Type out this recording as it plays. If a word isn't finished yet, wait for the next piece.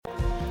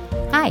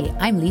Hi,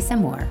 I'm Lisa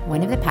Moore,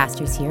 one of the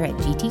pastors here at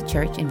GT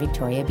Church in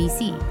Victoria,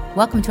 BC.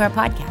 Welcome to our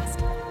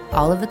podcast.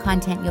 All of the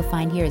content you'll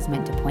find here is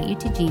meant to point you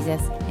to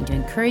Jesus and to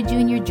encourage you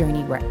in your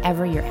journey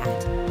wherever you're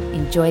at.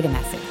 Enjoy the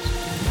message.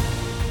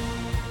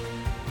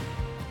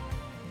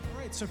 All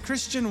right, so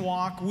Christian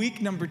Walk,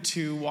 week number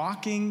 2,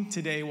 walking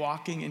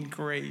in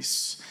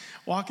grace.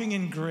 Walking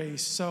in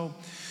grace. So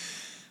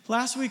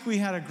last week we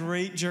had a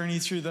great journey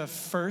through the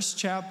first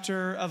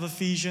chapter of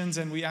Ephesians,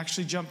 and we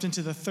actually jumped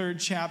into the third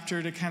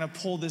chapter to kind of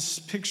pull this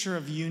picture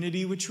of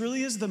unity, which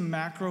really is the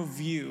macro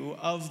view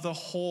of the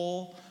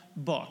whole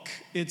book.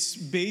 It's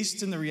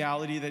based in the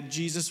reality that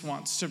Jesus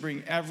wants to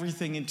bring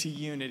everything into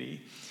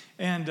unity.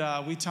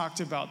 And we talked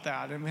about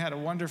that, and we had a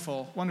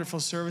wonderful, wonderful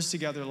service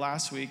together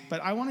last week.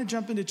 But I want to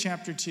jump into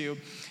chapter 2,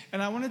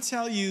 and I want to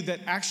tell you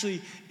that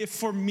actually,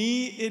 for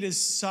me, it is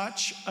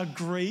such a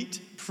great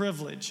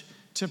privilege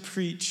to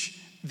preach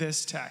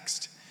this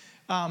text.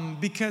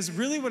 Because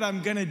really what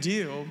I'm going to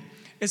do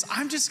is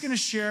I'm just going to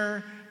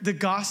share the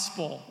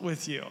gospel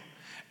with you.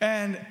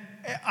 And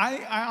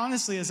I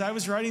honestly, as I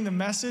was writing the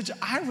message,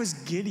 I was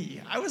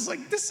giddy. I was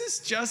like, this is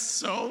just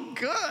so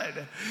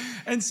good.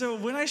 And so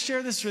when I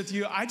share this with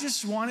you, I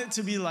just want it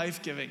to be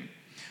life-giving.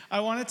 I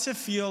want it to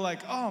feel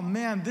like, oh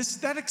man,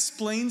 that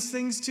explains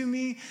things to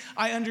me.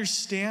 I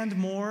understand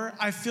more.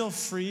 I feel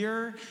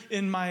freer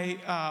in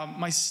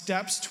my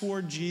steps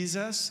toward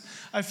Jesus.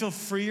 I feel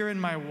freer in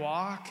my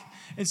walk.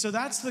 And so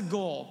that's the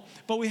goal.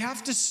 But we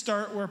have to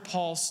start where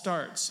Paul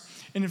starts.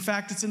 And in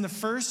fact, it's in the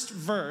first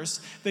verse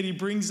that he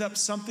brings up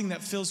something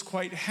that feels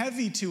quite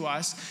heavy to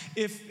us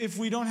if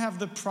we don't have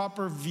the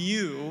proper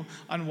view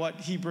on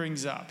what he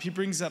brings up. He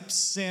brings up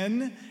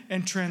sin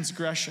and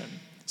transgression.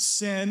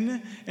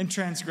 Sin and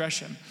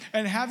transgression.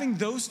 And having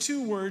those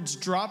two words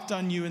dropped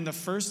on you in the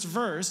first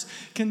verse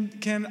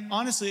can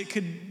honestly, it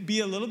could be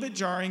a little bit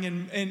jarring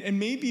and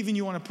maybe even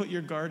you want to put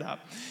your guard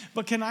up.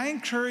 But can I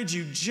encourage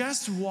you,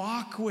 just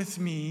walk with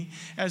me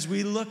as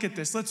we look at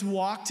this. Let's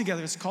walk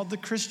together. It's called the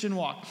Christian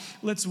walk.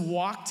 Let's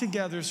walk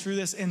together through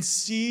this and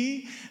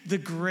see the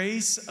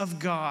grace of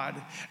God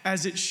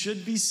as it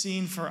should be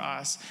seen for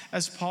us,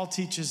 as Paul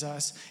teaches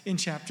us in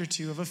chapter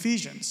 2 of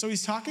Ephesians. So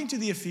he's talking to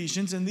the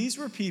Ephesians, and these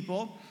were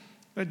people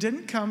that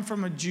didn't come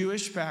from a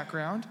Jewish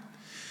background.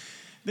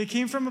 They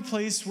came from a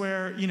place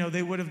where,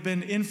 they would have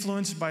been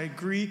influenced by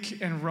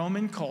Greek and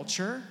Roman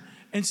culture.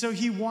 And so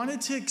he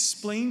wanted to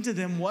explain to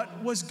them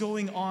what was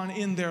going on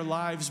in their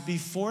lives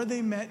before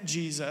they met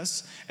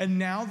Jesus, and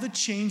now the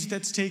change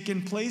that's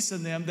taken place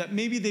in them that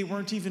maybe they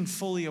weren't even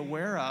fully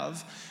aware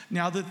of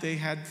now that they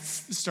had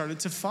started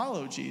to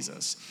follow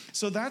Jesus.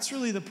 So that's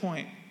really the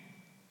point.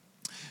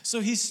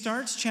 So he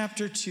starts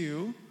chapter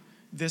 2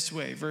 this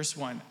way, verse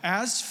 1.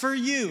 As for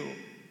you,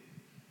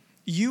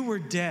 you were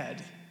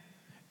dead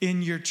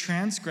in your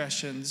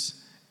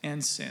transgressions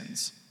and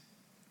sins.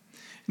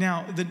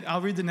 Now,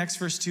 I'll read the next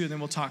verse too, and then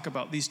we'll talk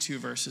about these two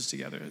verses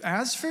together.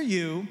 As for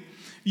you,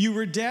 you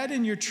were dead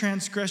in your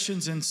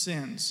transgressions and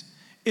sins,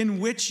 in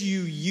which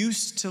you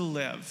used to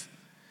live.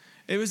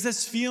 It was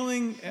this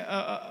feeling,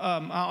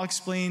 I'll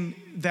explain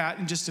that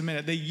in just a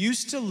minute. You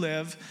used to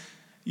live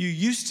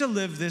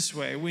this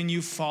way when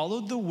you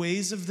followed the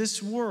ways of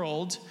this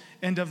world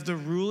and of the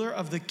ruler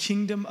of the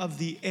kingdom of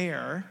the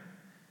air,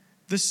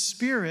 the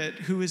spirit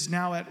who is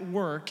now at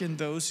work in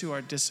those who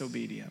are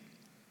disobedient.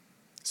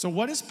 So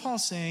what is Paul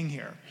saying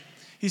here?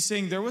 He's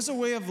saying there was a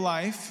way of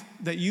life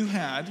that you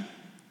had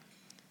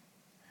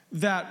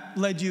that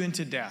led you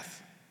into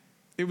death.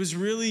 It was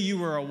really, you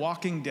were a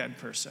walking dead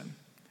person.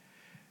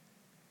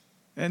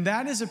 And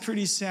that is a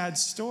pretty sad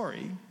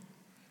story.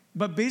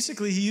 But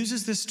basically, he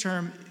uses this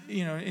term,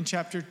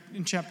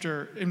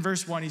 in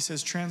verse 1, he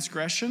says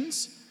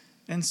transgressions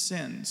and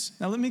sins.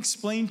 Now, let me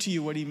explain to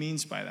you what he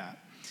means by that.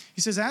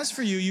 He says, as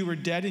for you, you were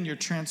dead in your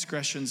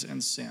transgressions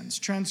and sins.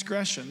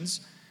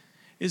 Transgressions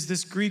is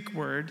this Greek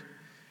word,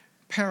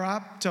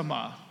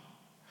 paraptoma.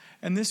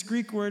 And this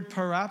Greek word,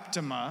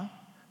 paraptoma,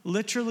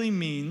 literally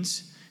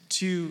means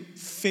to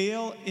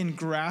fail in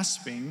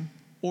grasping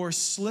or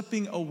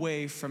slipping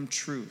away from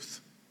truth.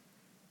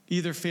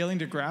 Either failing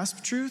to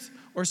grasp truth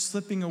or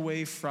slipping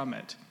away from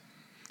it.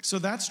 So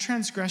that's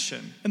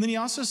transgression. And then he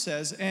also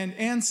says,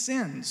 and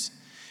sins.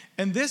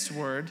 And this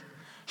word,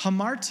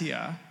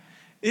 hamartia,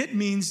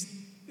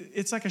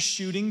 it's like a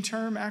shooting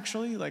term,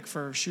 actually, like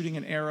for shooting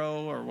an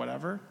arrow or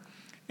whatever.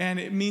 And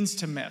it means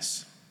to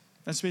miss.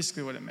 That's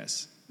basically what it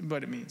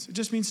means. It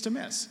just means to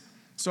miss.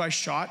 So I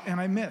shot and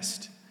I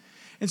missed.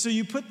 And so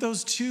you put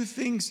those two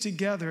things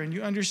together and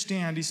you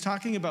understand he's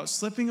talking about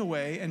slipping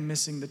away and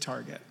missing the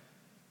target.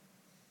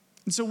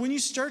 And so when you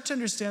start to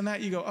understand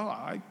that, you go,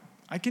 oh,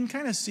 I can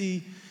kind of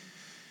see,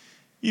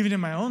 even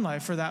in my own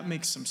life, where that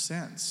makes some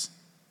sense.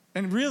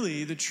 And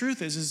really, the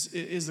truth is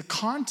the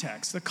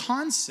context, the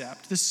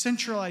concept, the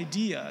central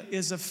idea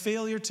is a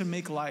failure to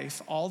make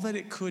life all that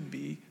it could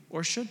be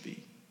or should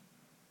be.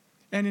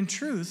 And in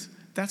truth,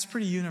 that's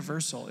pretty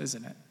universal,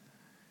 isn't it?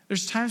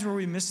 There's times where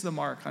we miss the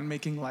mark on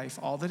making life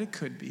all that it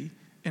could be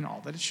and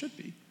all that it should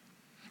be.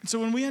 And so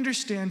when we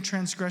understand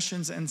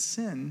transgressions and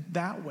sin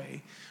that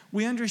way,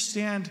 we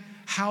understand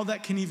how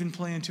that can even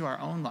play into our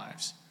own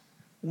lives.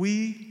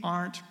 We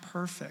aren't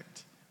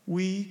perfect.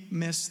 We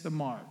miss the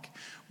mark.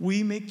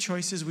 We make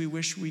choices we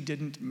wish we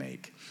didn't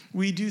make.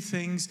 We do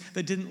things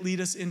that didn't lead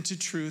us into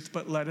truth,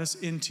 but led us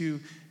into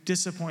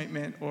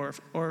disappointment or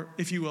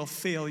if you will,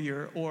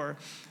 failure or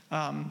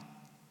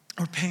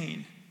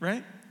pain,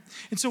 right?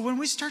 And so when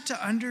we start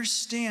to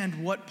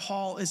understand what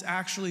Paul is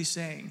actually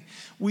saying,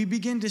 we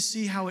begin to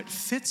see how it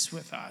fits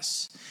with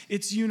us.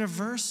 It's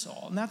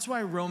universal. And that's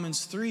why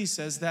Romans 3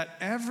 says that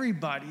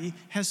everybody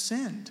has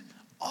sinned.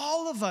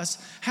 All of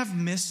us have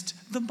missed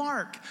the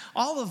mark.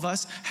 All of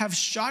us have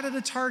shot at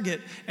a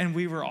target and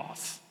we were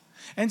off.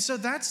 And so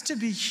that's to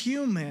be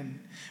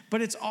human,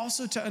 but it's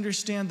also to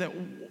understand that,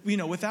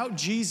 without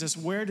Jesus,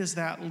 where does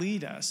that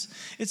lead us?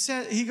 It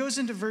says, he goes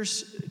into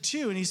verse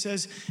 2 and he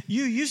says,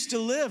 you used to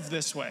live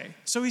this way.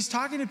 So he's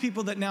talking to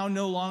people that now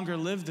no longer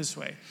live this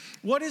way.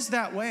 What is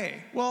that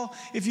way? Well,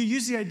 if you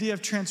use the idea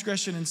of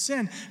transgression and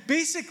sin,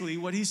 basically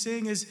what he's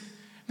saying is,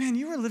 man,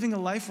 you were living a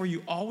life where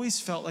you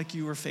always felt like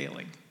you were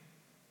failing.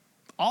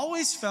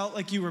 Always felt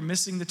like you were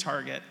missing the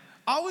target.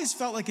 Always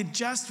felt like it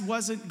just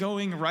wasn't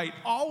going right.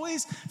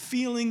 Always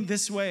feeling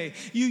this way.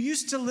 You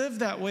used to live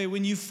that way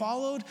when you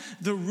followed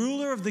the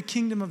ruler of the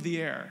kingdom of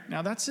the air.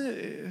 Now that's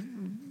a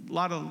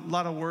lot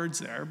of words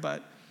there,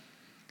 but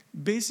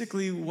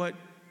basically what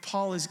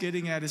Paul is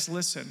getting at is,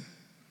 listen,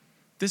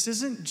 this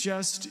isn't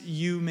just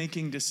you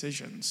making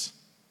decisions.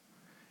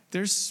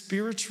 There's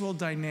spiritual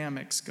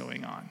dynamics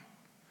going on.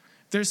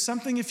 There's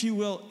something, if you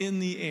will, in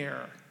the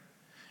air.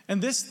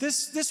 And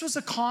this was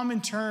a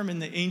common term in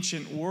the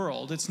ancient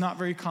world. It's not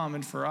very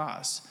common for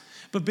us.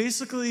 But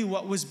basically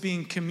what was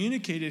being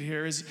communicated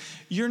here is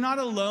you're not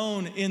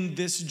alone in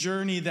this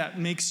journey that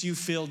makes you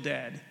feel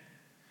dead.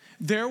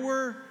 There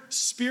were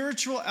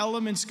spiritual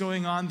elements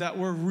going on that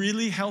were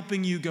really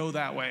helping you go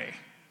that way.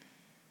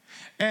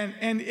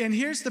 And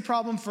here's the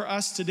problem for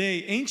us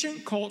today.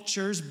 Ancient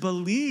cultures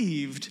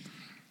believed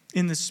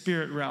in the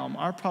spirit realm.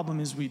 Our problem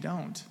is we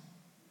don't.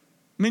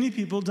 Many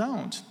people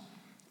don't.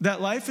 That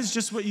life is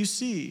just what you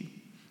see.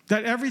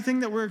 That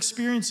everything that we're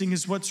experiencing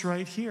is what's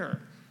right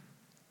here.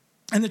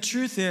 And the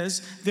truth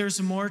is,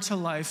 there's more to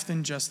life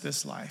than just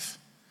this life.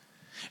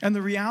 And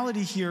the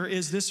reality here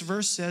is this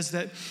verse says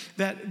that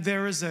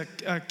there is a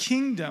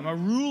kingdom, a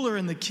ruler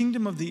in the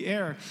kingdom of the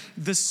air,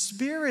 the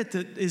spirit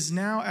that is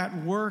now at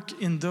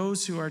work in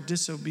those who are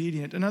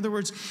disobedient. In other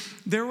words,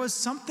 there was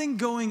something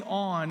going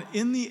on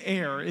in the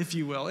air, if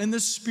you will, in the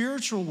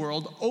spiritual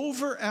world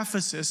over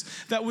Ephesus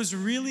that was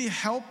really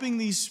helping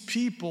these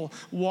people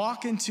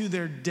walk into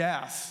their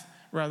death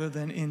rather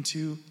than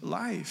into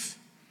life.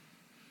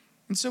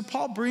 And so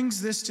Paul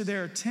brings this to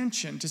their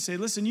attention to say,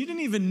 listen, you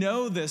didn't even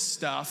know this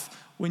stuff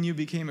when you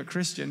became a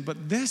Christian,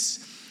 but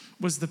this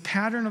was the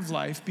pattern of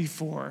life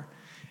before.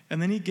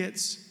 And then he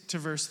gets to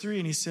verse 3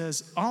 and he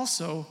says,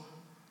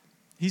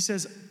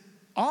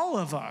 all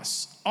of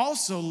us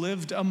also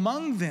lived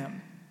among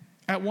them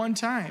at one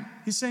time.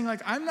 He's saying,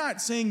 I'm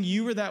not saying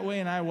you were that way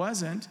and I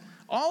wasn't.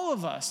 All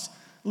of us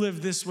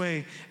lived this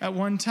way at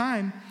one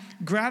time,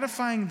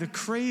 gratifying the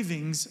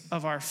cravings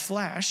of our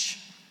flesh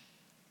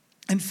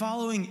and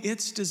following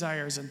its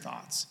desires and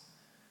thoughts.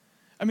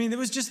 It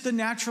was just the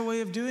natural way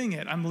of doing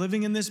it. I'm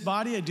living in this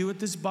body. I do what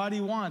this body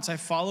wants. I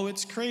follow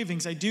its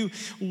cravings. I do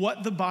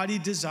what the body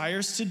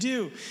desires to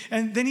do.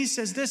 And then he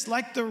says this,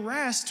 like the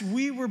rest,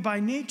 we were by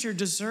nature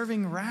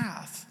deserving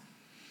wrath.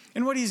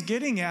 And what he's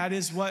getting at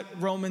is what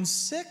Romans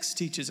 6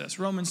 teaches us.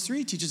 Romans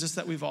 3 teaches us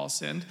that we've all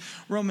sinned.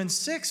 Romans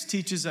 6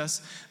 teaches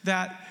us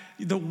that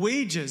the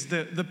wages,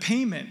 the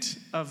payment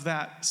of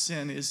that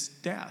sin is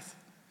death.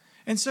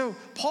 And so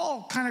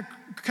Paul kind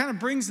of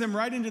brings them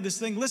right into this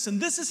thing. Listen,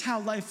 this is how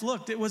life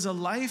looked. It was a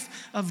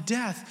life of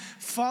death,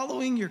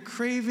 following your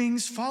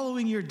cravings,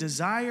 following your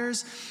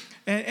desires,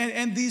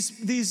 and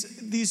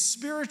these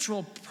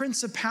spiritual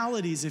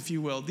principalities, if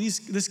you will,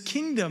 this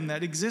kingdom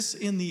that exists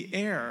in the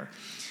air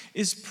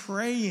is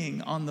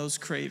preying on those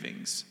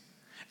cravings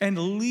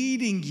and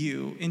leading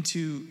you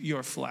into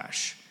your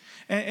flesh.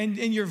 And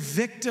you're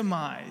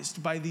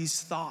victimized by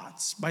these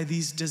thoughts, by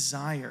these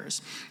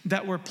desires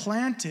that were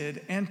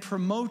planted and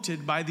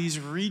promoted by these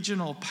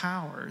regional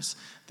powers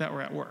that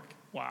were at work.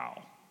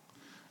 Wow.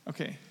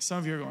 Okay, some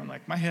of you are going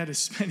my head is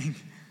spinning.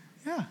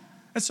 Yeah,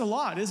 that's a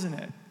lot, isn't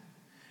it?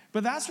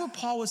 But that's what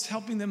Paul was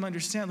helping them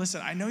understand.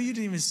 Listen, I know you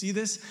didn't even see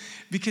this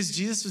because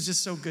Jesus was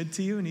just so good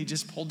to you and he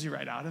just pulled you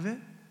right out of it.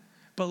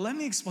 But let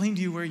me explain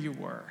to you where you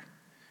were.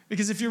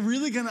 Because if you're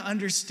really going to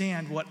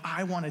understand what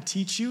I want to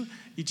teach you,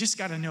 you just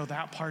got to know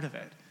that part of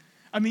it.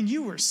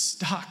 You were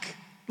stuck.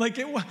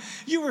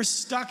 You were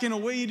stuck in a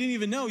way you didn't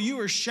even know. You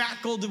were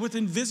shackled with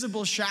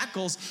invisible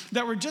shackles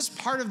that were just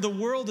part of the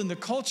world and the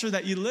culture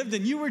that you lived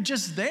in. You were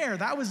just there.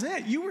 That was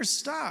it. You were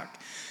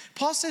stuck.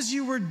 Paul says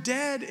you were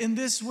dead in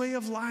this way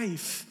of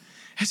life.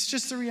 It's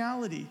just the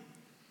reality.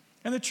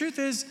 And the truth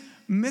is,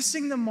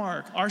 missing the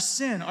mark, our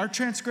sin, our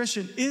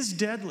transgression is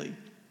deadly.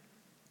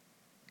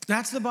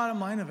 That's the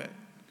bottom line of it.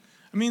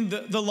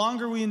 The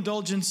longer we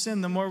indulge in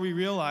sin, the more we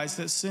realize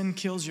that sin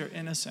kills your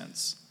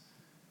innocence.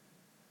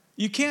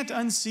 You can't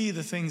unsee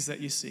the things that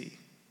you see.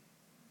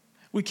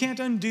 We can't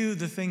undo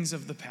the things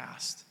of the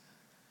past.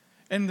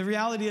 And the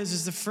reality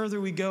is the further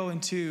we go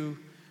into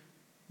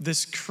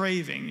this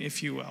craving,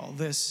 if you will,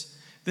 this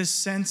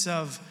sense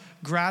of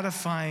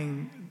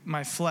gratifying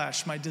my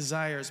flesh, my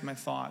desires, my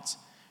thoughts,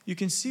 you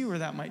can see where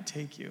that might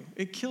take you.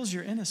 It kills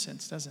your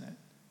innocence, doesn't it?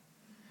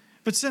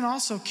 But sin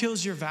also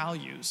kills your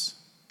values.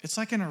 It's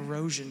like an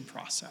erosion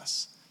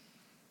process.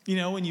 You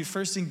know, when you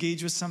first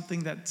engage with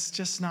something that's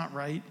just not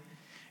right,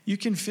 you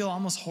can feel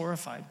almost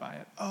horrified by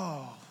it.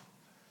 Oh.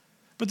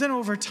 But then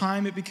over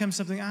time, it becomes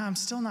something, I'm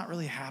still not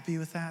really happy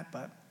with that,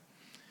 but.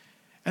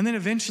 And then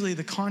eventually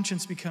the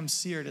conscience becomes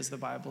seared, as the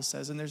Bible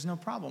says, and there's no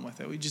problem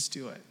with it. We just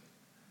do it.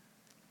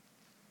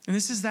 And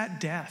this is that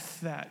death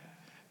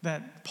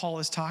that Paul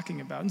is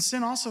talking about. And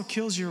sin also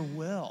kills your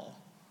will.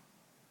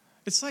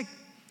 It's like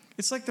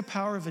the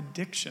power of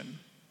addiction.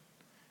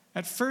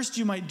 At first,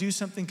 you might do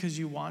something because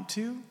you want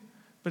to,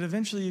 but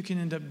eventually you can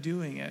end up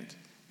doing it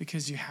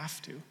because you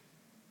have to.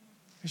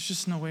 There's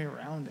just no way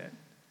around it.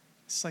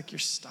 It's like you're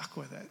stuck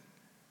with it.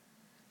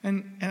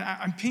 And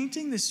I'm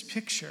painting this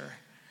picture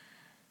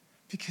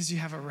because you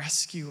have a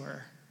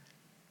rescuer.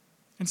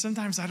 And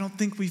sometimes I don't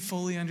think we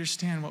fully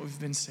understand what we've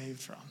been saved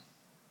from.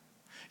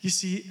 You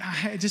see,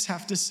 I just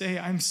have to say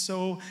I'm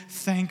so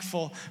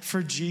thankful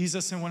for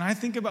Jesus. And when I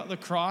think about the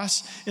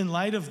cross in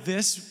light of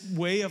this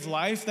way of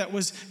life that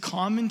was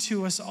common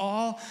to us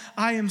all,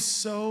 I am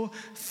so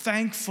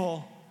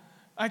thankful.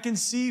 I can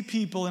see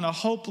people in a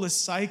hopeless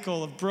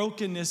cycle of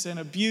brokenness and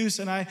abuse,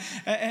 and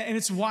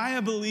it's why I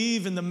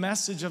believe in the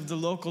message of the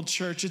local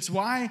church. It's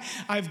why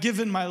I've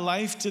given my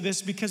life to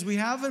this, because we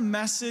have a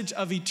message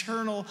of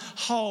eternal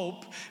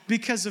hope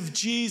because of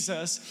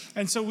Jesus.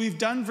 And so we've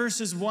done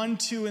verses 1,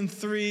 2, and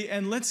 3,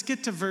 and let's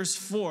get to verse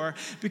 4,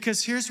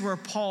 because here's where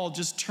Paul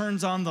just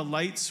turns on the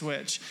light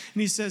switch.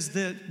 And he says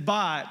that,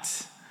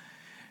 but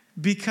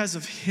because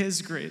of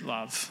his great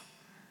love,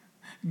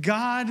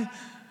 God,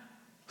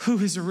 who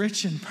is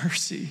rich in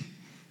mercy,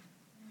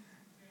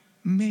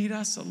 made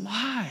us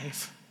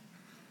alive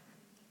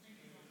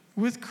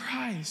with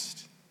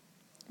Christ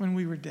when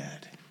we were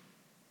dead.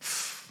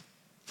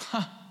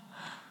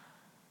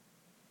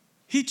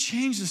 He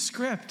changed the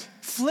script,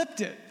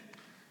 flipped it.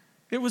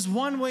 It was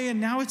one way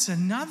and now it's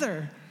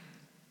another.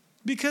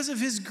 Because of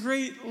his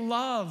great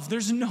love.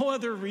 There's no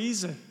other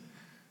reason.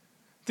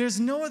 There's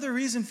no other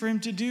reason for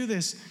him to do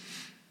this.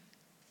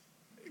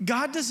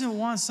 God doesn't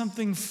want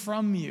something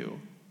from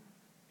you.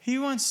 He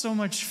wants so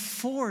much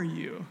for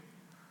you.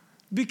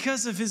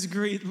 Because of his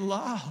great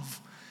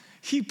love,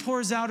 he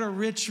pours out a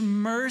rich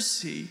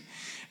mercy.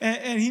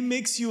 And he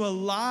makes you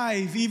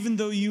alive even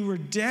though you were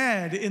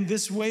dead in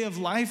this way of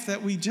life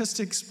that we just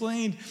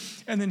explained.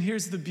 And then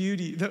here's the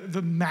beauty,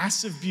 the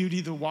massive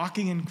beauty, the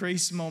walking in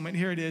grace moment.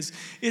 Here it is.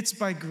 It's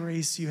by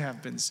grace you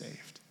have been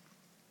saved.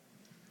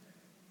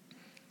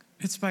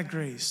 It's by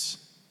grace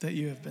that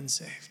you have been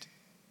saved.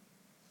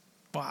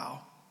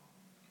 Wow.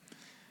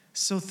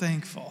 So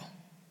thankful.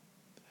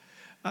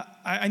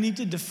 I need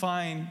to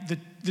define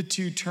the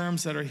two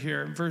terms that are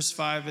here. Verse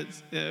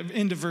 5,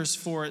 into verse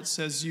 4, it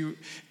says,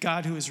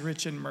 God who is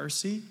rich in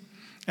mercy.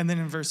 And then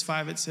in verse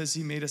 5, it says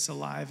he made us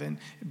alive, and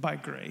by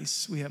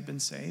grace we have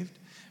been saved.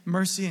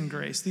 Mercy and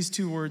grace, these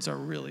two words are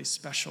really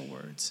special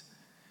words.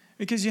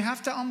 Because you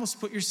have to almost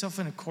put yourself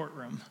in a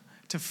courtroom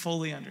to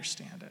fully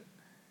understand it.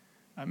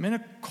 I'm in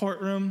a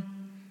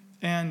courtroom,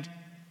 and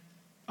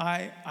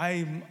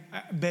I'm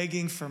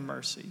begging for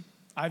mercy.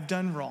 I've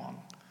done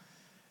wrong.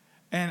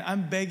 And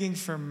I'm begging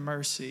for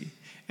mercy.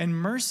 And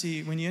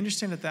mercy, when you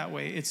understand it that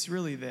way, it's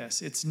really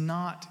this. It's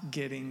not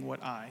getting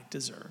what I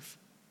deserve.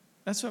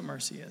 That's what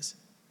mercy is.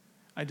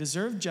 I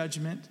deserve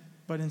judgment,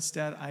 but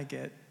instead I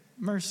get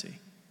mercy.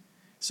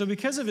 So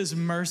because of his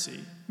mercy,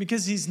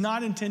 because he's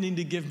not intending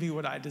to give me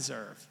what I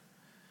deserve,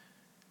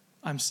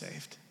 I'm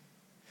saved.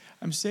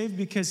 I'm saved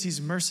because he's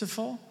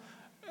merciful,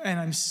 and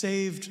I'm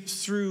saved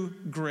through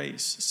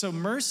grace. So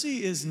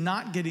mercy is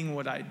not getting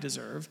what I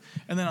deserve.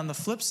 And then on the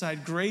flip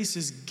side, grace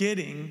is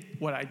getting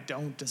what I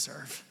don't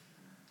deserve.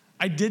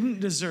 I didn't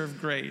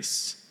deserve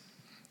grace,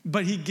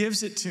 but he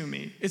gives it to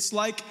me. It's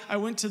like I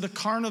went to the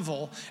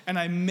carnival and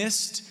I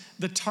missed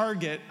the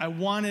target. I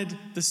wanted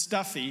the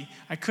stuffy.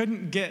 I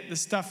couldn't get the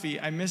stuffy.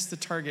 I missed the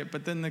target.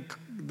 But then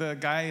the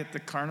guy at the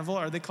carnival,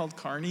 are they called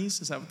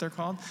carnies? Is that what they're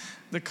called?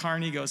 The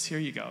carny goes, here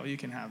you go. You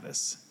can have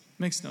this.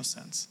 Makes no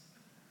sense.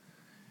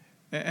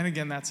 And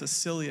again, that's a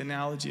silly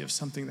analogy of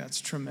something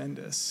that's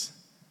tremendous.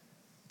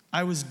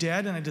 I was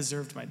dead and I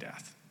deserved my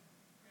death.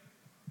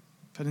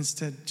 But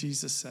instead,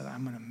 Jesus said,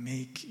 I'm going to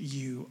make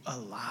you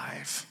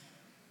alive.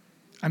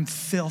 I'm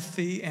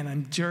filthy and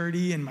I'm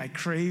dirty in my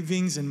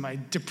cravings and my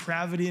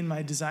depravity and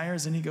my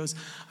desires. And he goes,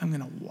 I'm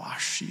going to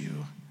wash you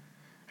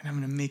and I'm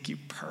going to make you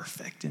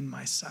perfect in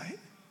my sight.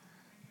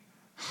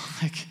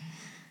 Like,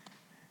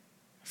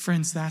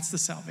 friends, that's the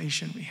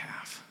salvation we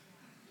have.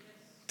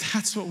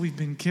 That's what we've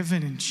been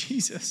given in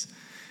Jesus.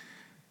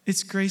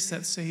 It's grace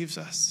that saves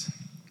us.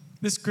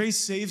 This grace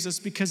saves us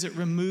because it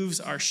removes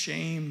our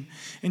shame.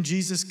 And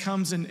Jesus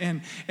comes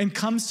and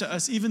comes to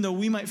us, even though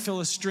we might feel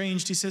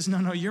estranged. He says,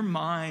 no, you're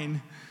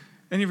mine.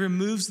 And he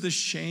removes the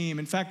shame.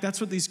 In fact,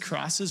 that's what these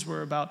crosses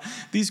were about.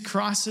 These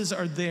crosses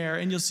are there,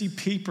 and you'll see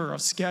paper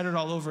scattered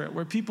all over it,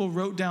 where people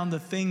wrote down the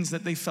things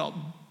that they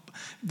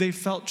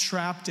felt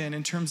trapped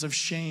in terms of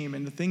shame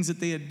and the things that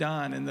they had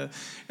done.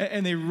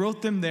 And they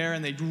wrote them there,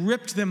 and they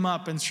ripped them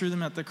up and threw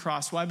them at the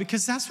cross. Why?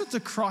 Because that's what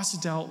the cross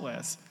dealt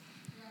with.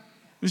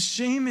 The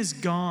shame is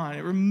gone.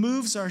 It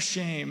removes our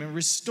shame and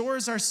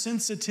restores our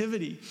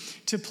sensitivity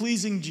to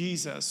pleasing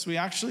Jesus. We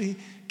actually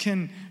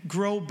can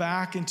grow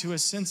back into a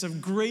sense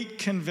of great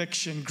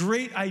conviction,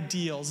 great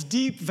ideals,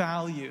 deep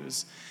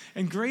values.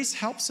 And grace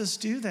helps us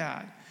do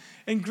that.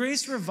 And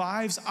grace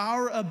revives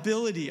our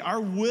ability, our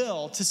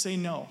will to say,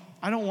 no,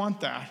 I don't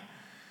want that.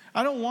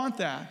 I don't want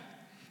that.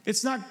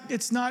 It's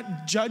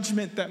not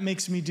judgment that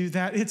makes me do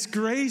that. It's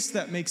grace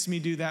that makes me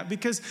do that.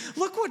 Because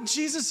look what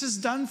Jesus has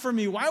done for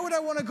me. Why would I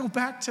want to go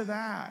back to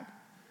that?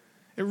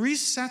 It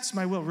resets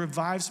my will,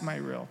 revives my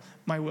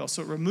will.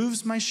 So it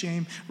removes my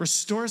shame,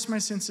 restores my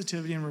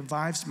sensitivity, and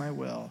revives my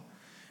will.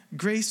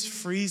 Grace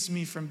frees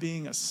me from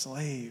being a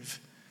slave.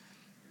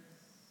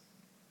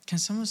 Can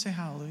someone say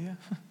hallelujah?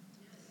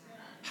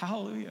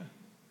 Hallelujah.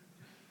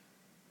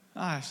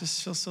 I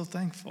just feel so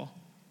thankful.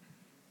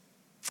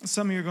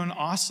 Some of you are going,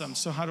 awesome,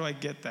 so how do I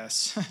get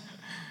this?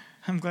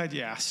 I'm glad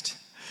you asked.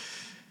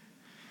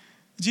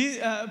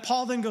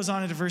 Paul then goes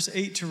on into verse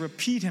 8 to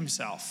repeat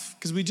himself,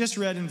 because we just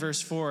read in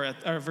verse 5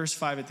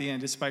 at the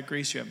end, it's by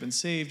grace you have been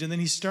saved. And then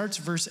he starts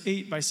verse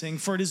 8 by saying,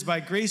 for it is by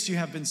grace you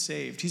have been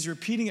saved. He's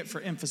repeating it for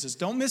emphasis.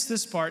 Don't miss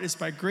this part. It's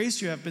by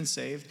grace you have been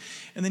saved.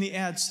 And then he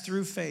adds,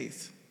 through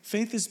faith.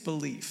 Faith is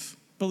belief.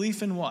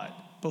 Belief in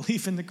what?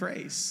 Belief in the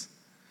grace.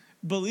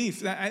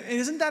 Belief.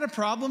 Isn't that a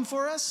problem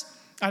for us?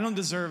 I don't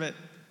deserve it.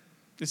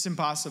 It's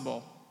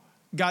impossible.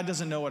 God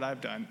doesn't know what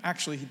I've done.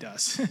 Actually, he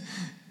does.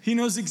 He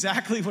knows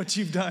exactly what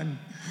you've done.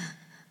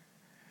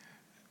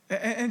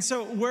 And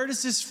so where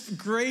does this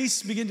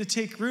grace begin to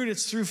take root?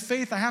 It's through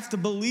faith. I have to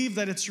believe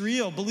that it's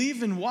real.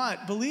 Believe in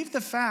what? Believe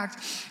the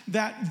fact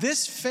that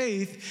this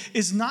faith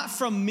is not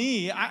from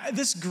me.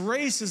 This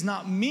grace is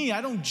not me.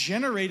 I don't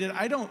generate it.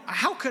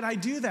 How could I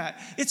do that?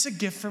 It's a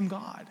gift from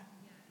God.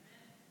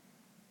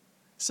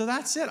 So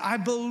that's it. I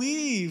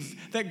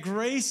believe that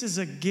grace is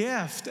a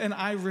gift, and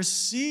I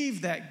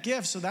receive that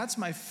gift. So that's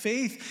my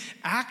faith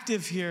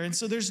active here. And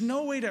so there's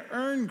no way to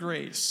earn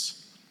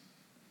grace.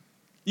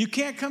 You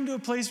can't come to a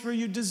place where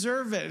you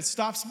deserve it. It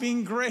stops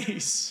being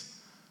grace.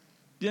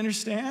 Do you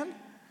understand?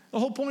 The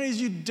whole point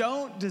is you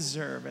don't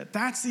deserve it.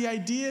 That's the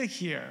idea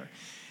here.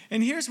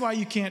 And here's why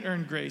you can't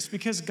earn grace.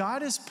 Because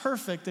God is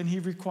perfect, and he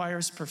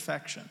requires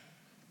perfection.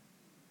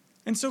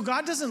 And so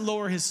God doesn't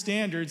lower his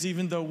standards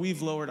even though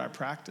we've lowered our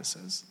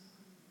practices.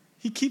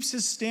 He keeps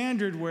his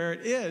standard where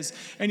it is.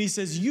 And he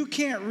says, you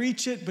can't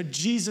reach it, but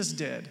Jesus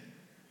did.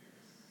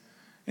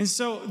 And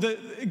so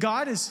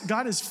God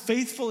is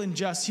faithful and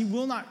just. He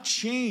will not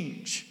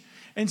change.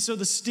 And so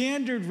the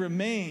standard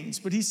remains.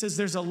 But he says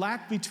there's a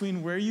lack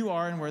between where you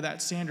are and where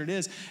that standard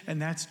is. And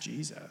that's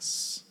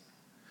Jesus.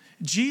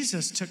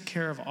 Jesus took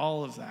care of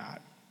all of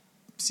that.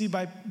 See,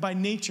 by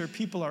nature,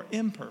 people are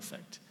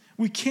imperfect.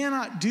 We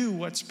cannot do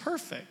what's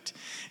perfect.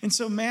 And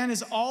so man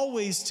is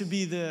always to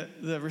be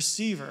the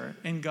receiver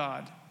and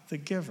God the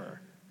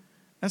giver.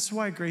 That's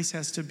why grace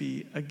has to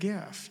be a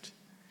gift.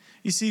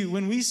 You see,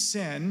 when we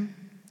sin,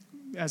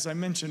 as I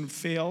mentioned,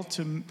 fail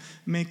to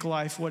make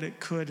life what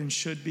it could and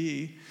should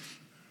be,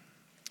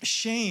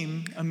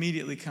 shame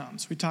immediately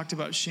comes. We talked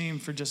about shame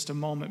for just a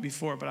moment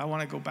before, but I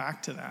want to go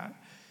back to that.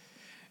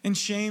 And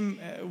shame,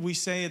 we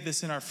say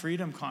this in our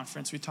Freedom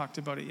Conference. We talked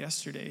about it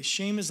yesterday.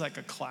 Shame is like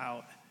a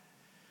cloud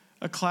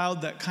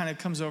that kind of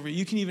comes over.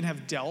 You can even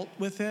have dealt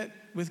with it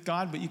with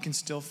God, but you can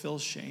still feel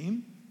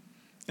shame.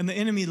 And the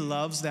enemy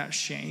loves that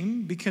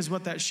shame, because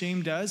what that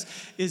shame does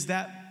is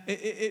that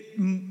it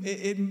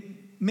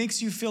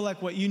makes you feel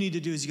like what you need to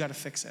do is you got to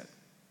fix it.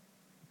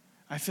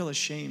 I feel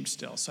ashamed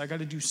still, so I got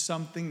to do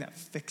something that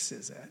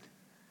fixes it.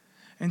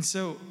 And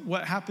so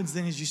what happens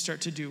then is you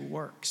start to do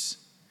works.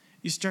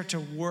 You start to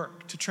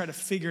work to try to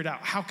figure it out.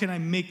 How can I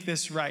make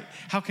this right?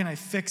 How can I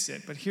fix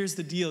it? But here's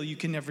the deal. You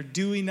can never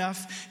do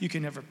enough. You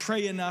can never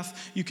pray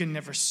enough. You can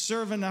never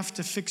serve enough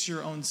to fix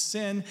your own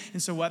sin.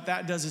 And so what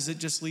that does is it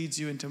just leads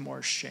you into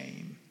more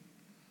shame.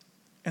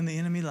 And the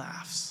enemy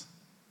laughs.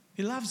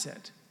 He loves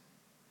it.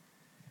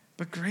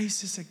 But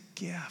grace is a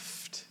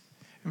gift.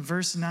 And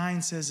verse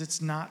 9 says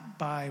it's not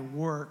by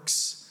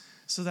works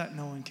so that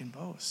no one can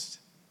boast.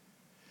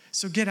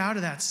 So get out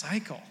of that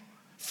cycle.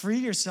 Free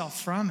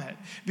yourself from it,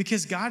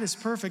 because God is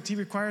perfect. He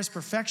requires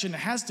perfection.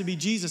 It has to be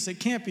Jesus. It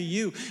can't be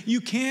you. You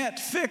can't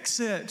fix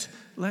it.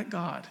 Let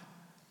God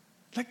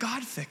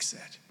fix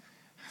it.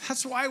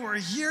 That's why we're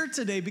here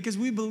today, because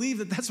we believe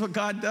that that's what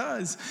God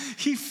does.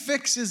 He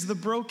fixes the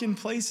broken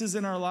places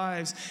in our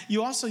lives.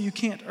 You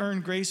can't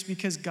earn grace,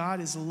 because God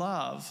is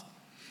love.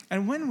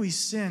 And when we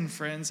sin,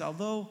 friends,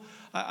 although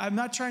I'm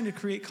not trying to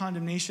create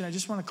condemnation, I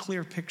just want a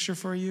clear picture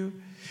for you.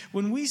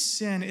 When we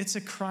sin, it's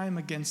a crime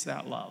against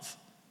that love.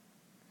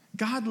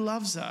 God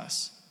loves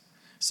us.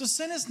 So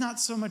sin is not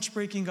so much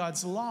breaking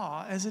God's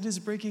law as it is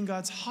breaking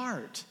God's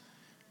heart.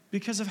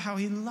 because of how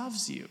he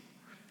loves you.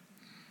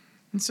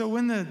 And so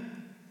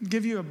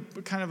give you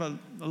a kind of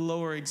a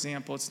lower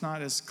example. It's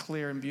not as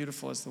clear and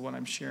beautiful as the one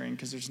I'm sharing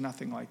because there's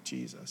nothing like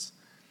Jesus.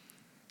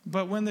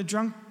 But when the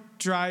drunk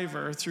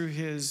driver, through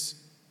his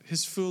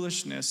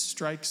foolishness,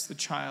 strikes the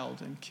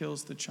child and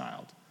kills the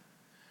child,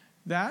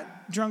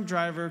 that drunk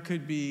driver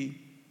could be,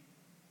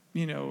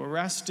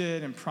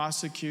 arrested and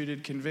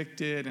prosecuted,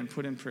 convicted, and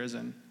put in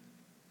prison.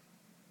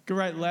 Could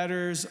write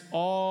letters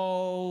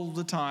all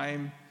the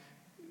time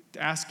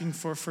asking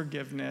for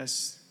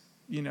forgiveness.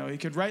 He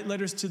could write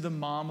letters to the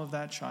mom of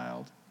that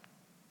child.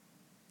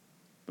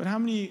 But how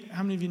many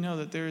of you know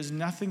that there is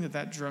nothing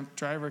that drunk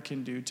driver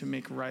can do to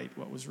make right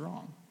what was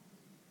wrong?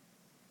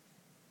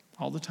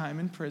 All the time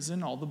in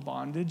prison, all the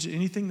bondage,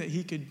 anything that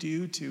he could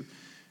do to,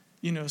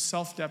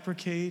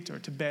 self-deprecate or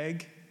to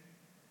beg.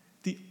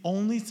 The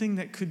only thing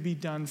that could be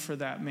done for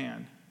that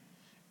man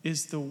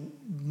is the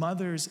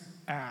mother's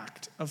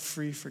act of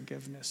free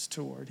forgiveness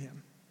toward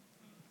him.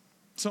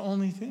 It's the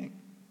only thing.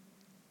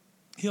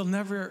 He'll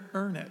never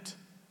earn it.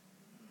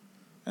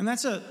 And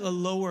that's a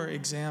lower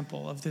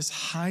example of this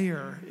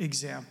higher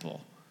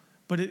example.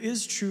 But it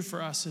is true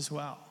for us as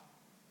well.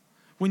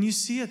 When you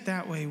see it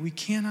that way, we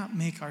cannot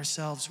make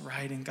ourselves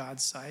right in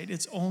God's sight.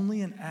 It's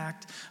only an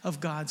act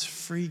of God's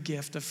free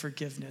gift of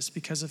forgiveness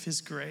because of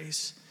his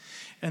grace.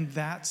 And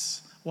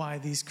that's why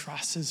these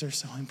crosses are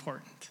so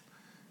important.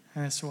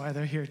 And that's why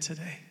they're here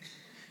today.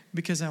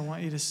 Because I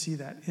want you to see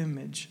that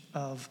image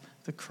of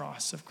the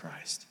cross of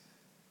Christ.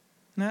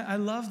 And I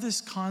love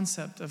this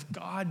concept of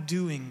God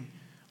doing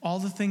all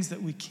the things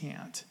that we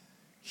can't.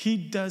 He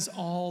does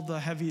all the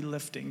heavy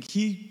lifting.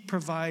 He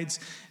provides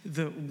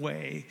the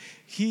way.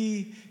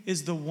 He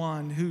is the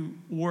one who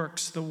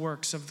works the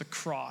works of the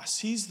cross.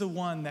 He's the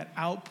one that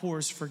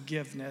outpours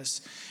forgiveness.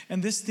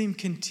 And this theme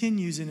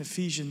continues in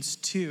Ephesians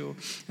 2.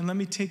 And let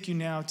me take you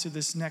now to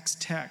this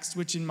next text,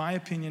 which in my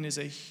opinion is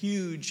a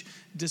huge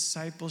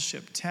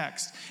discipleship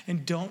text.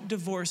 And don't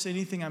divorce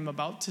anything I'm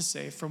about to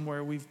say from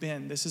where we've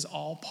been. This is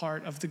all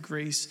part of the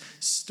grace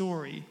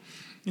story.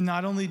 And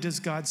not only does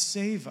God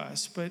save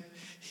us, but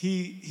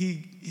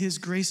his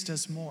grace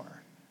does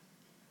more.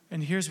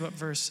 And here's what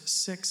verse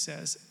 6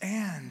 says.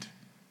 And,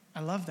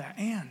 I love that,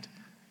 and.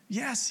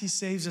 Yes, he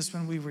saves us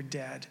when we were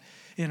dead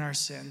in our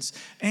sins.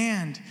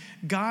 And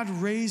God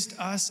raised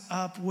us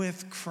up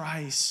with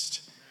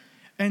Christ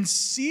and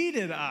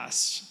seated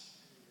us,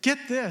 get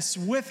this,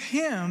 with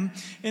him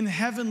in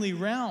heavenly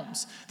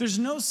realms. There's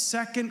no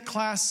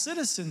second-class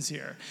citizens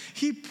here.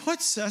 He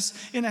puts us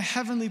in a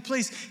heavenly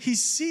place. He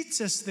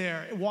seats us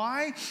there.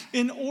 Why?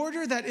 In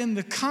order that in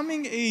the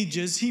coming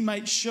ages, he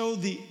might show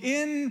the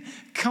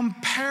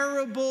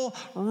incomparable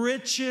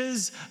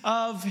riches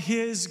of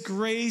his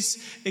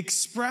grace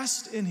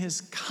expressed in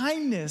his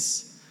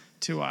kindness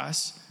to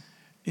us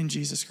in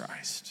Jesus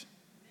Christ.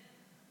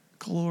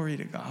 Glory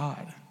to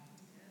God.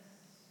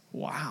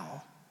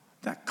 Wow.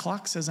 That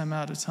clock says I'm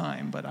out of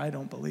time, but I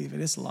don't believe it.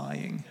 It's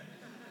lying.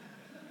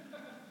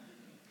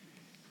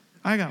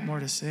 I got more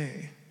to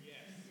say.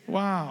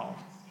 Wow.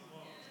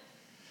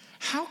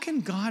 How can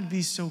God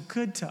be so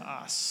good to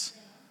us?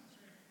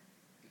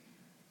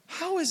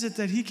 How is it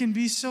that he can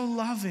be so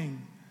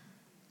loving?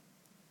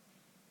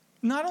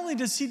 Not only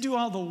does he do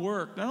all the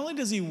work, not only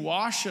does he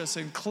wash us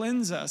and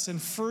cleanse us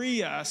and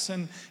free us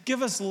and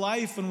give us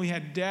life when we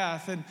had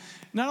death, and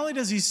not only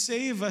does he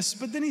save us,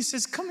 but then he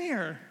says, come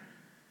here.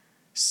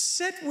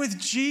 Sit with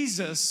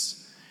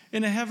Jesus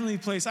in a heavenly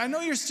place. I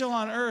know you're still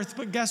on earth,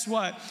 but guess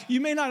what?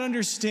 You may not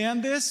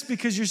understand this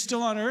because you're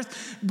still on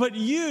earth, but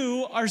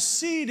you are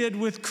seated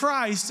with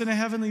Christ in a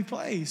heavenly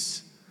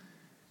place.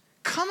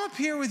 Come up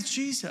here with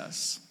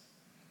Jesus.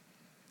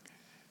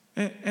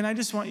 And I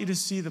just want you to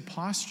see the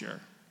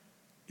posture.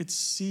 It's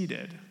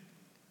seated.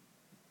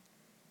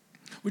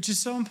 Which is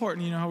so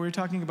important. You know how we were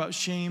talking about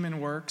shame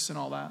and works and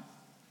all that?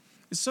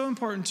 It's so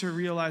important to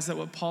realize that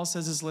what Paul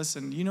says is,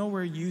 listen, you know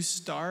where you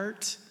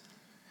start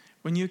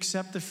when you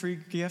accept the free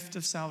gift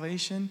of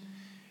salvation?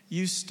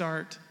 You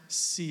start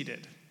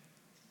seated.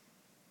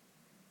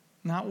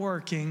 Not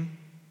working,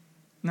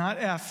 not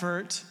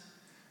effort,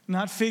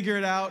 not figure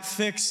it out,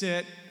 fix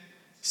it.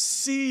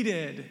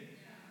 Seated.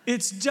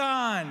 It's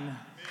done.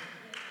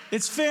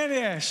 It's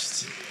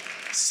finished.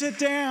 Sit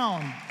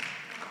down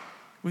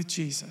with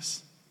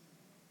Jesus.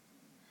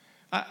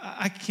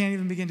 I can't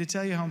even begin to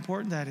tell you how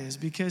important that is,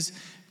 because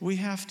we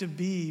have to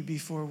be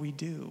before we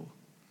do.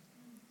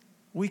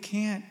 We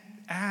can't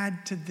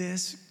add to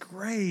this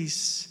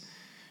grace.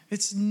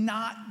 It's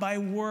not by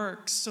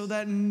works, so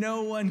that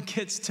no one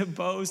gets to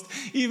boast,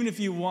 even if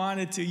you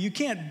wanted to. You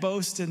can't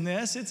boast in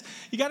this.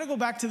 You got to go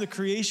back to the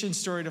creation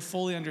story to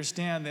fully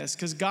understand this,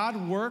 because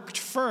God worked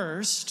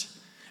first,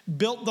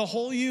 built the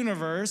whole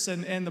universe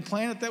and the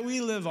planet that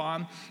we live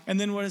on, and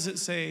then what does it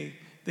say?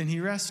 Then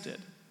he rested.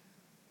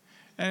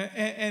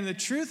 And the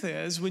truth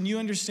is, when you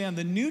understand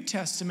the New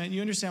Testament, you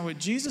understand what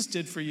Jesus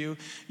did for you,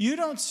 you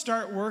don't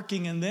start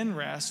working and then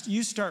rest.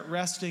 You start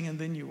resting and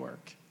then you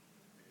work.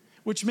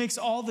 Which makes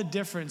all the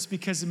difference,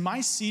 because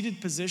my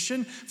seated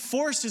position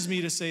forces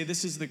me to say,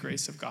 this is the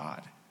grace of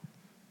God.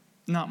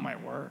 not my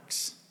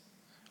works.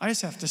 I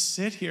just have to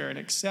sit here and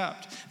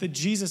accept that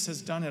Jesus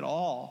has done it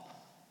all.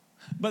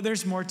 But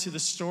there's more to the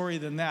story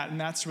than that,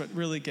 and that's what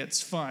really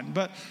gets fun.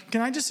 But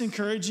can I just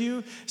encourage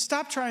you,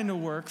 stop trying to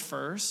work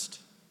first.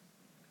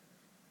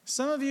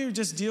 Some of you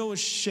just deal with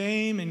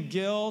shame and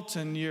guilt,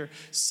 and you're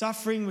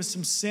suffering with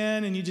some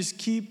sin, and you just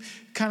keep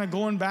kind of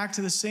going back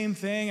to the same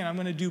thing, and I'm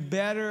going to do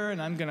better, and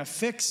I'm going to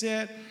fix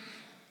it.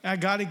 I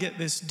got to get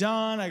this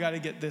done. I got to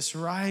get this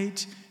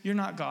right. You're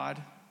not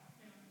God.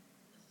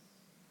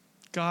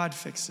 God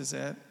fixes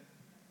it.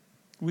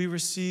 We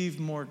receive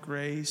more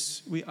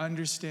grace. We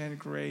understand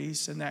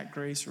grace, and that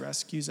grace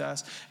rescues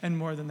us. And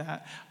more than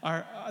that,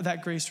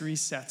 that grace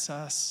resets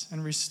us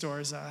and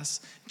restores us,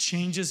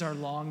 changes our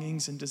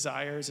longings and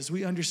desires as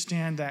we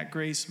understand that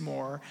grace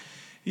more.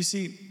 You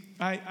see,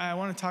 I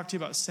want to talk to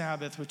you about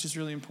Sabbath, which is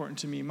really important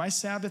to me. My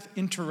Sabbath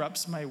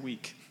interrupts my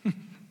week.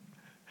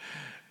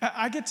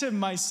 I get to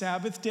my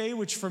Sabbath day,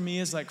 which for me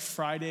is like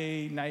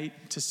Friday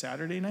night to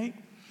Saturday night.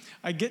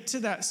 I get to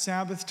that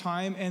Sabbath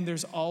time, and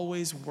there's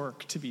always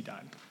work to be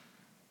done.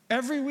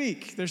 Every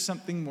week, there's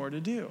something more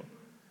to do.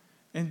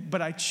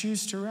 But I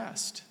choose to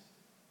rest.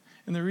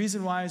 And the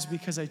reason why is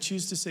because I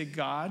choose to say,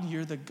 God,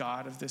 you're the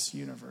God of this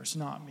universe,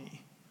 not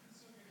me.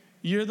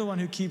 You're the one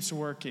who keeps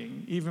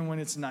working, even when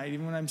it's night,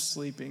 even when I'm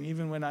sleeping,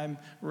 even when I'm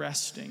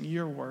resting.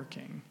 You're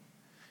working.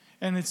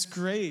 And it's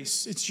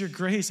grace. It's your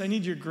grace. I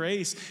need your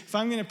grace. If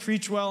I'm going to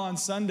preach well on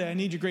Sunday, I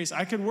need your grace.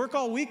 I could work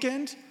all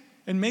weekend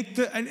and make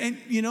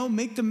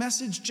the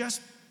message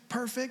just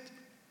perfect.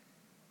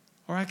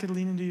 Or I could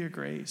lean into your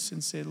grace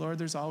and say, Lord,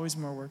 there's always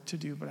more work to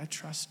do, but I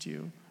trust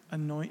you.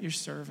 Anoint your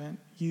servant.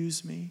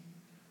 Use me.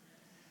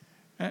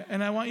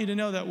 And I want you to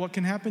know that what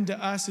can happen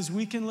to us is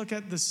we can look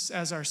at this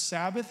as our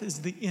Sabbath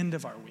is the end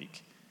of our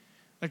week.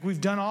 Like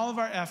we've done all of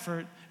our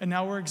effort, and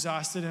now we're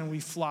exhausted and we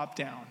flop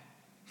down.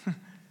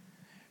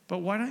 But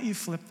why don't you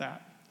flip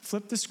that?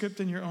 Flip the script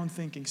in your own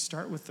thinking.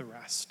 Start with the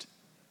rest.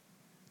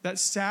 That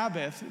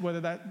Sabbath,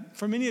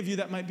 for many of you,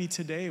 that might be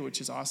today, which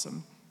is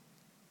awesome.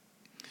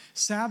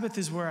 Sabbath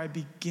is where I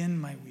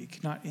begin my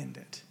week, not end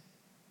it.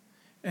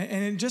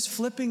 And just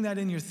flipping that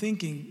in your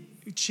thinking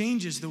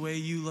changes the way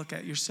you look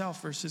at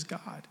yourself versus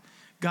God.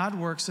 God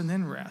works and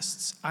then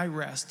rests. I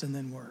rest and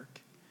then work.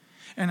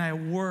 And I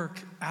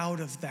work out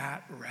of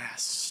that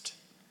rest.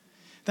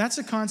 That's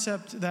a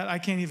concept that I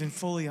can't even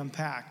fully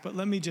unpack. But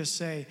let me just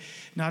say,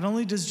 not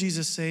only does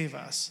Jesus save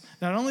us,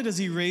 not only does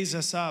he raise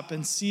us up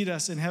and seat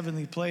us in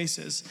heavenly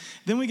places,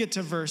 then we get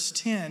to verse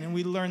 10 and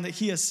we learn that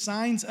he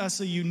assigns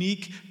us a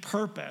unique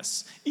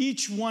purpose.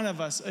 Each one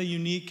of us a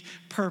unique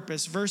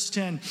purpose. Verse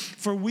 10,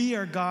 for we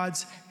are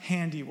God's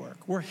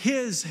handiwork. We're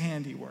his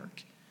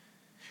handiwork.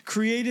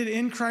 Created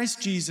in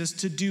Christ Jesus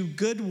to do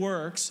good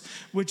works,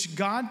 which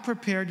God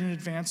prepared in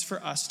advance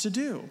for us to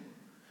do.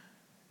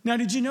 Now,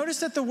 did you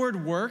notice that the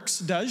word works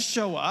does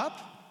show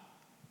up?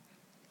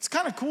 It's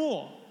kind of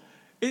cool.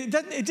 It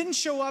didn't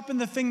show up in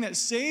the thing that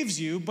saves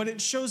you, but it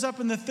shows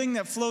up in the thing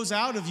that flows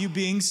out of you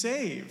being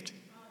saved.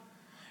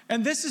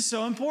 And this is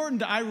so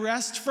important. I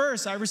rest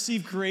first. I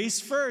receive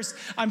grace first.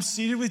 I'm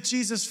seated with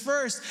Jesus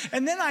first.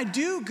 And then I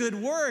do good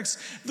works,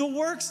 the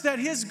works that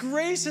his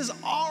grace has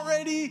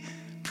already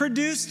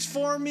produced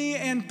for me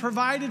and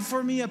provided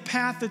for me a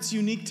path that's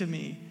unique to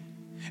me.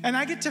 And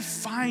I get to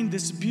find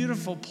this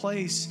beautiful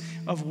place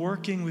of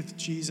working with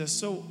Jesus.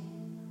 So,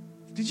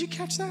 did you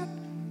catch that?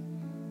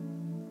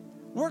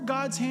 We're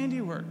God's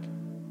handiwork.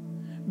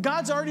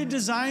 God's already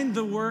designed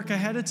the work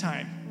ahead of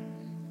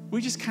time. We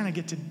just kind of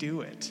get to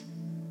do it.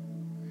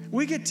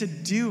 We get to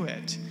do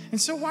it. And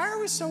so why are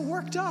we so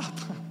worked up?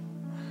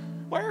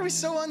 Why are we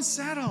so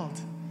unsettled?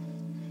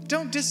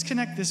 Don't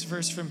disconnect this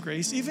verse from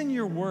grace. Even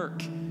your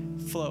work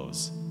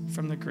flows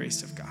from the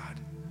grace of God.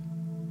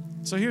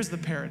 So here's the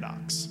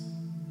paradox.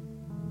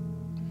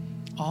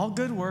 All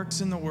good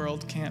works in the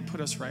world can't put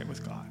us right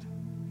with God.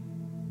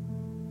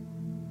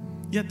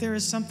 Yet there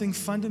is something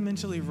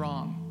fundamentally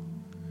wrong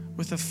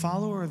with a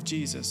follower of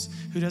Jesus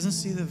who doesn't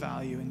see the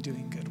value in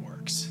doing good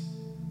works.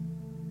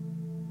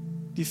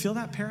 Do you feel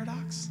that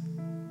paradox?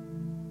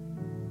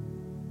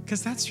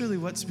 Because that's really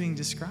what's being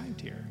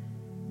described here.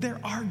 There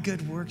are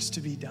good works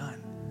to be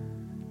done,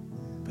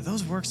 but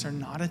those works are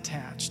not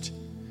attached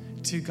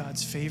to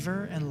God's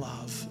favor and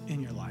love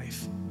in your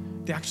life.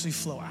 They actually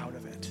flow out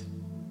of it.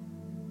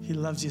 He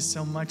loves you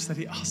so much that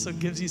he also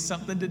gives you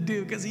something to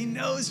do because he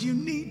knows you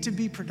need to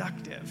be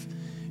productive.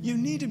 You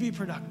need to be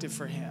productive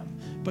for him,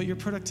 but your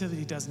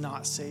productivity does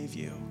not save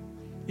you.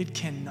 It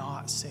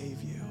cannot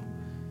save you.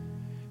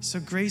 So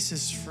grace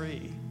is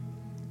free,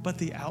 but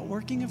the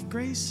outworking of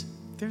grace,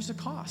 there's a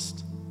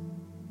cost.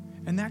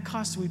 And that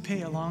cost we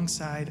pay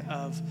alongside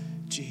of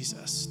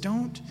Jesus.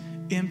 Don't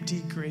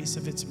empty grace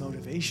of its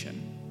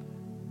motivation.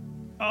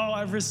 Oh,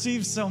 I've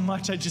received so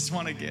much, I just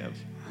want to give.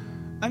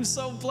 I'm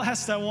so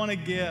blessed, I want to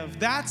give.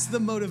 That's the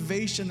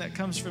motivation that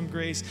comes from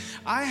grace.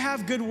 I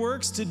have good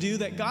works to do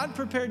that God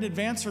prepared in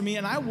advance for me,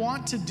 and I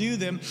want to do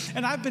them,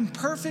 and I've been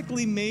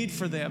perfectly made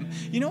for them.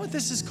 You know what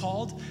this is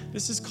called?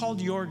 This is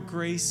called your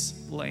grace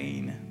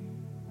lane.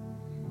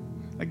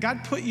 Like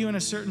God put you in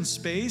a certain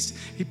space.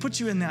 He put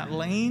you in that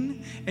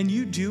lane and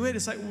you do it.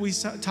 It's like we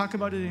talk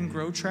about it in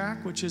Grow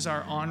Track, which is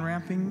our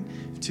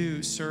on-ramping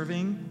to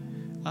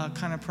serving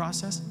kind of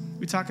process.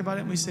 We talk about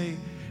it and we say,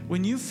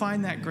 when you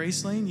find that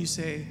grace lane, you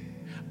say,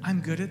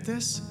 I'm good at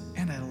this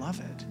and I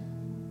love it.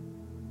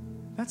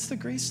 That's the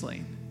grace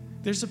lane.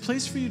 There's a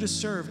place for you to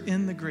serve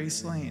in the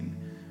grace lane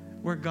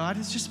where God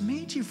has just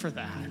made you for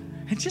that.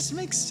 It just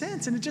makes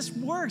sense and it just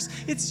works.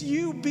 It's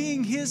you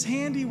being his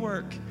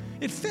handiwork.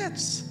 It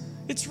fits.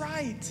 It's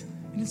right,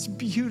 and it's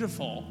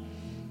beautiful.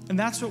 And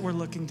that's what we're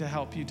looking to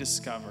help you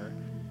discover.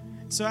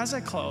 So as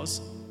I close,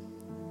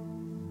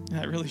 and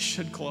I really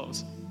should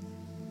close,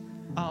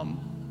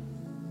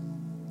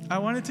 I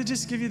wanted to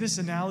just give you this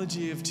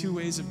analogy of 2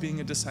 ways of being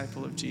a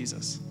disciple of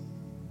Jesus.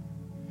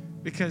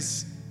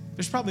 Because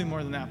there's probably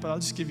more than that, but I'll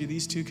just give you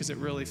these 2 because it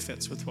really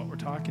fits with what we're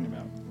talking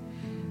about.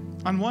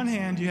 On one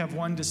hand, you have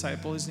one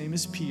disciple, his name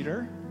is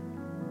Peter.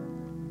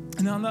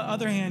 And on the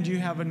other hand, you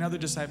have another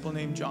disciple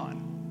named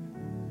John.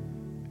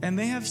 And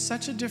they have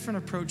such a different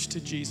approach to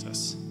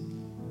Jesus.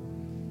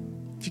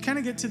 If you kind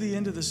of get to the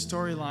end of the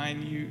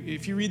storyline,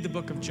 if you read the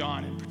book of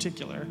John in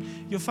particular,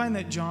 you'll find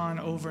that John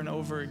over and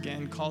over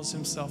again calls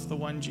himself the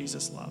one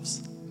Jesus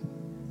loves.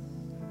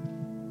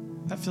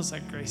 That feels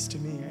like grace to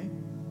me, right?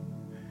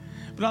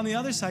 But on the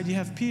other side, you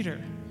have Peter.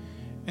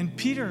 And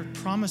Peter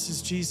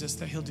promises Jesus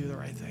that he'll do the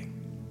right thing.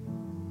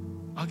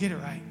 I'll get it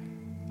right.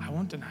 I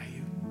won't deny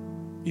you,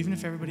 even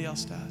if everybody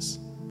else does.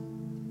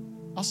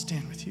 I'll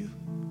stand with you.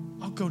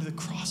 I'll go to the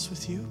cross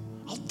with you.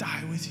 I'll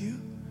die with you.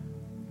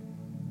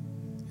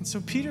 And so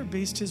Peter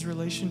based his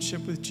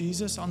relationship with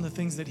Jesus on the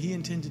things that he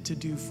intended to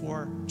do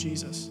for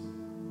Jesus.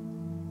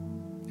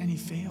 And he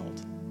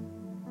failed.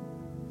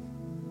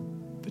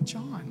 But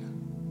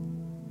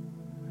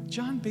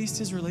John based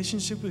his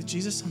relationship with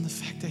Jesus on the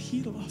fact that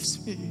he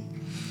loves me.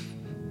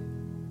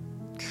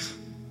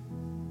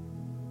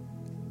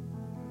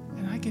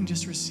 And I can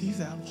just receive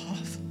that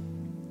love.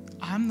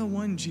 I'm the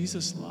one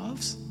Jesus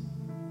loves.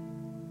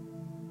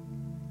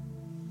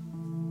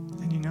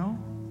 And you know,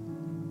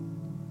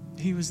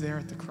 he was there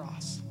at the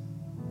cross.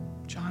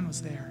 John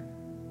was there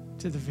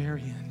to the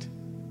very end.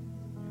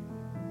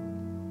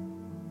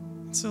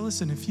 And so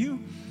listen, if you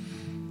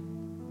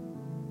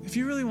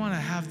really want to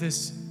have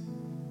this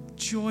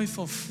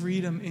joyful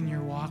freedom in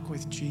your walk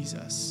with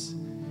Jesus,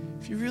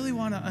 if you really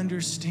want to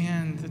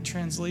understand the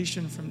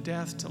translation from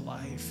death to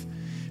life,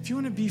 if you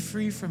want to be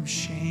free from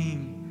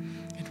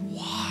shame and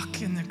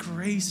walk in the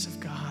grace of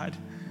God,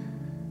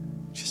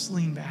 just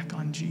lean back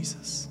on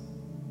Jesus.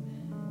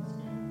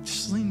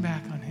 Just lean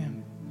back on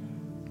him.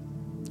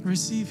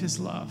 Receive his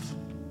love.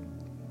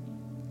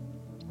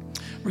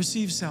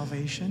 Receive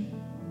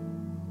salvation.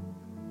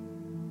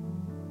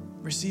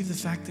 Receive the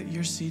fact that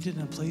you're seated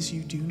in a place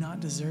you do not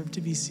deserve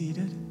to be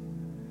seated.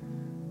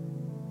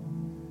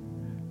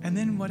 And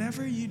then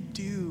whatever you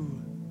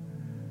do,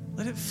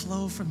 let it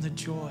flow from the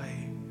joy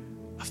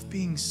of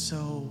being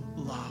so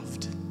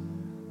loved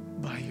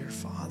by your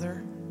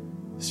Father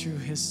through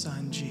his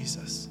Son,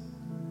 Jesus.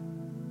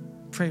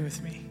 Pray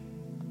with me.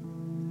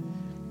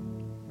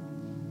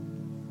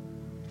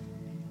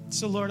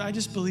 So Lord, I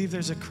just believe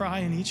there's a cry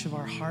in each of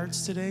our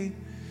hearts today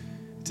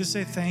to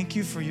say thank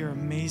you for your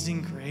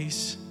amazing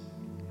grace.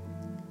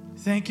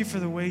 Thank you for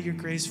the way your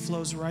grace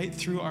flows right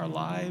through our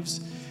lives.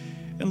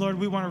 And Lord,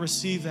 we want to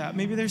receive that.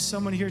 Maybe there's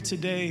someone here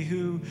today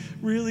who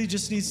really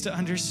just needs to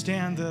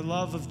understand the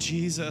love of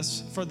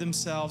Jesus for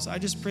themselves. I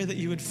just pray that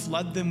you would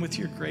flood them with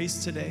your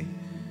grace today.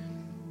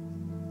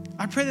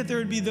 I pray that there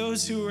would be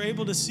those who are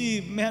able to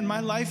see, man, my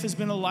life has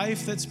been a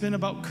life that's been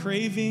about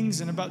cravings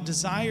and about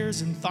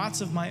desires and thoughts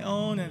of my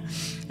own.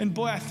 And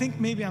boy, I think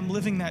maybe I'm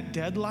living that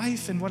dead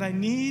life. And what I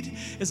need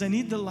is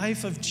the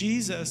life of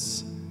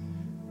Jesus.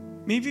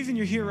 Maybe even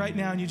you're here right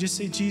now and you just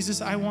say,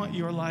 Jesus, I want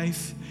your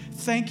life.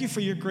 Thank you for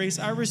your grace.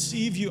 I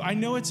receive you. I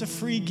know it's a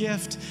free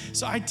gift,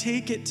 so I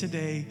take it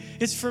today.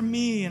 It's for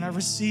me and I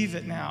receive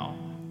it now.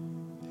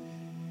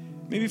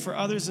 Maybe for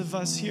others of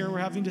us here, we're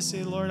having to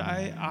say, Lord,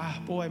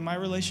 my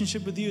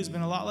relationship with you has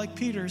been a lot like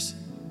Peter's.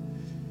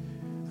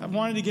 I've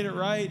wanted to get it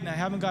right and I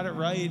haven't got it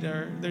right.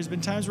 Or there's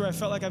been times where I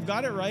felt like I've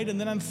got it right and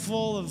then I'm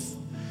full of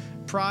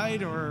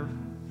pride or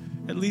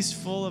at least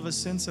full of a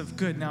sense of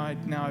good. Now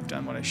I've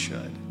done what I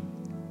should.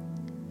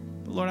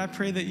 But Lord, I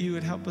pray that you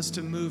would help us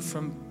to move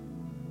from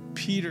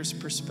Peter's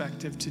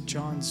perspective to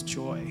John's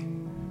joy.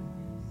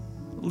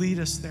 Lead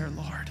us there,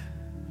 Lord.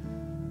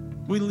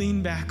 We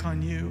lean back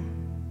on you.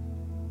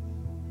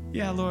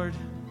 Yeah, Lord,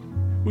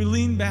 we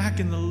lean back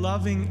in the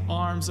loving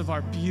arms of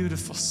our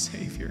beautiful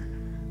Savior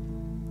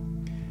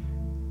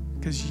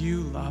because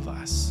you love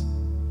us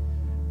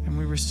and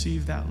we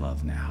receive that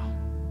love now.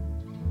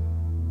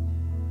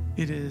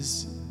 It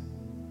is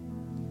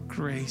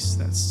grace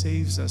that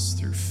saves us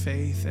through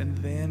faith and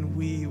then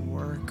we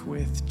work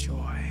with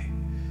joy.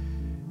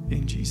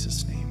 In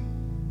Jesus'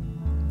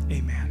 name,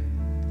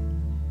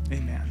 amen.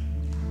 Amen.